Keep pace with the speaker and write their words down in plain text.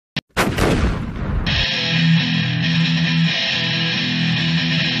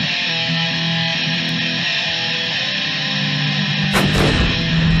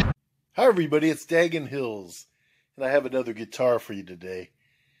everybody, it's Dagonhills, and I have another guitar for you today.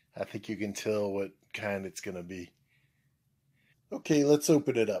 I think you can tell what kind it's going to be. Okay, let's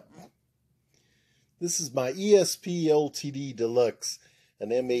open it up. This is my ESP Ltd Deluxe, an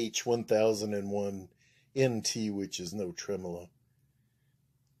MH1001NT, which is no tremolo.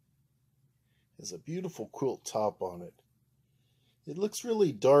 It has a beautiful quilt top on it. It looks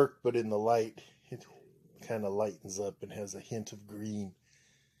really dark, but in the light, it kind of lightens up and has a hint of green.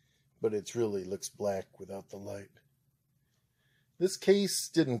 But it really looks black without the light. This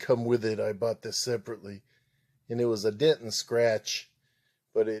case didn't come with it. I bought this separately. And it was a dent and scratch,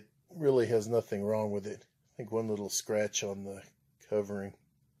 but it really has nothing wrong with it. I think one little scratch on the covering.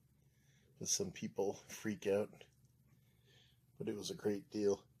 But some people freak out. But it was a great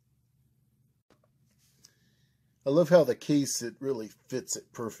deal. I love how the case, it really fits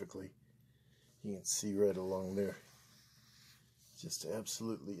it perfectly. You can see right along there. Just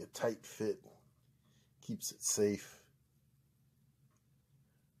absolutely a tight fit. Keeps it safe.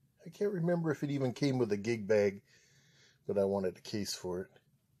 I can't remember if it even came with a gig bag, but I wanted a case for it.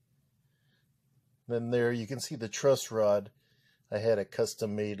 Then there you can see the truss rod. I had a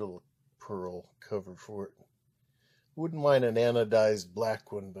custom made little pearl cover for it. Wouldn't mind an anodized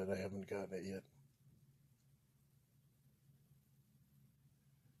black one, but I haven't gotten it yet.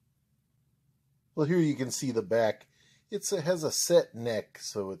 Well, here you can see the back. It has a set neck,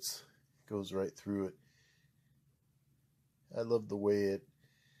 so it goes right through it. I love the way it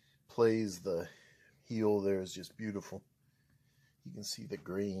plays. The heel there is just beautiful. You can see the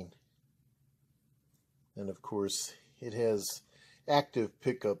grain. And of course, it has active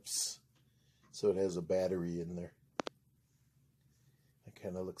pickups, so it has a battery in there. It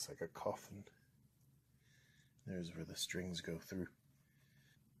kind of looks like a coffin. There's where the strings go through.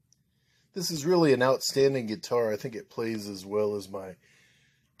 This is really an outstanding guitar. I think it plays as well as my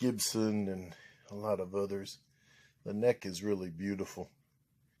Gibson and a lot of others. The neck is really beautiful.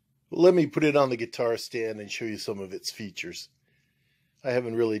 Well, let me put it on the guitar stand and show you some of its features. I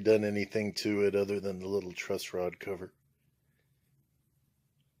haven't really done anything to it other than the little truss rod cover.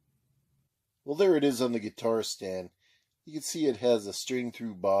 Well, there it is on the guitar stand. You can see it has a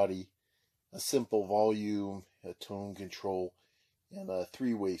string-through body, a simple volume, a tone control, and a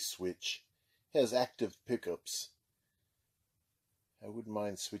three-way switch. It has active pickups. I wouldn't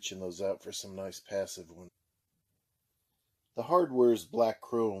mind switching those out for some nice passive ones. The hardware is black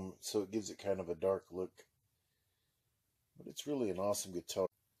chrome, so it gives it kind of a dark look. But it's really an awesome guitar.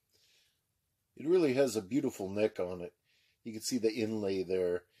 It really has a beautiful neck on it. You can see the inlay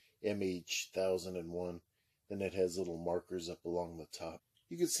there, MH1001. Then it has little markers up along the top.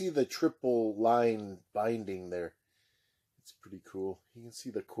 You can see the triple line binding there. It's pretty cool. You can see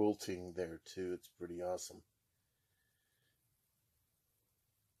the quilting there too. It's pretty awesome.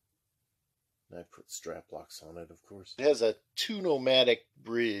 And I put strap locks on it, of course. It has a two-nomatic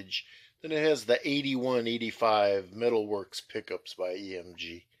bridge. Then it has the 8185 Metalworks pickups by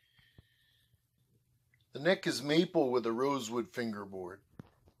EMG. The neck is maple with a rosewood fingerboard.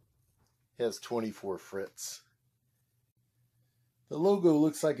 It has 24 frets. The logo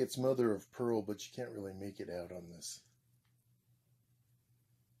looks like it's mother of pearl, but you can't really make it out on this.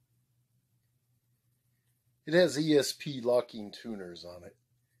 It has ESP locking tuners on it.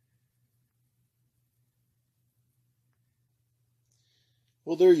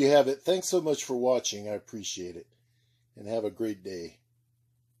 Well, there you have it. Thanks so much for watching. I appreciate it. And have a great day.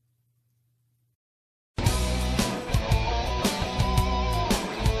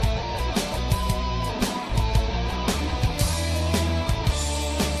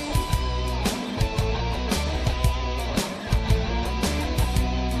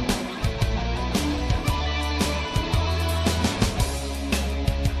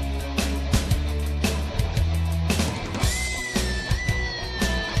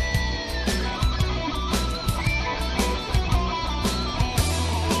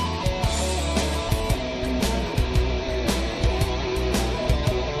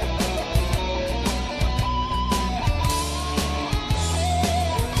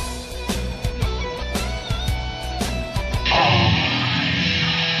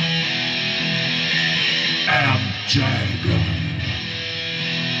 Dagonhills.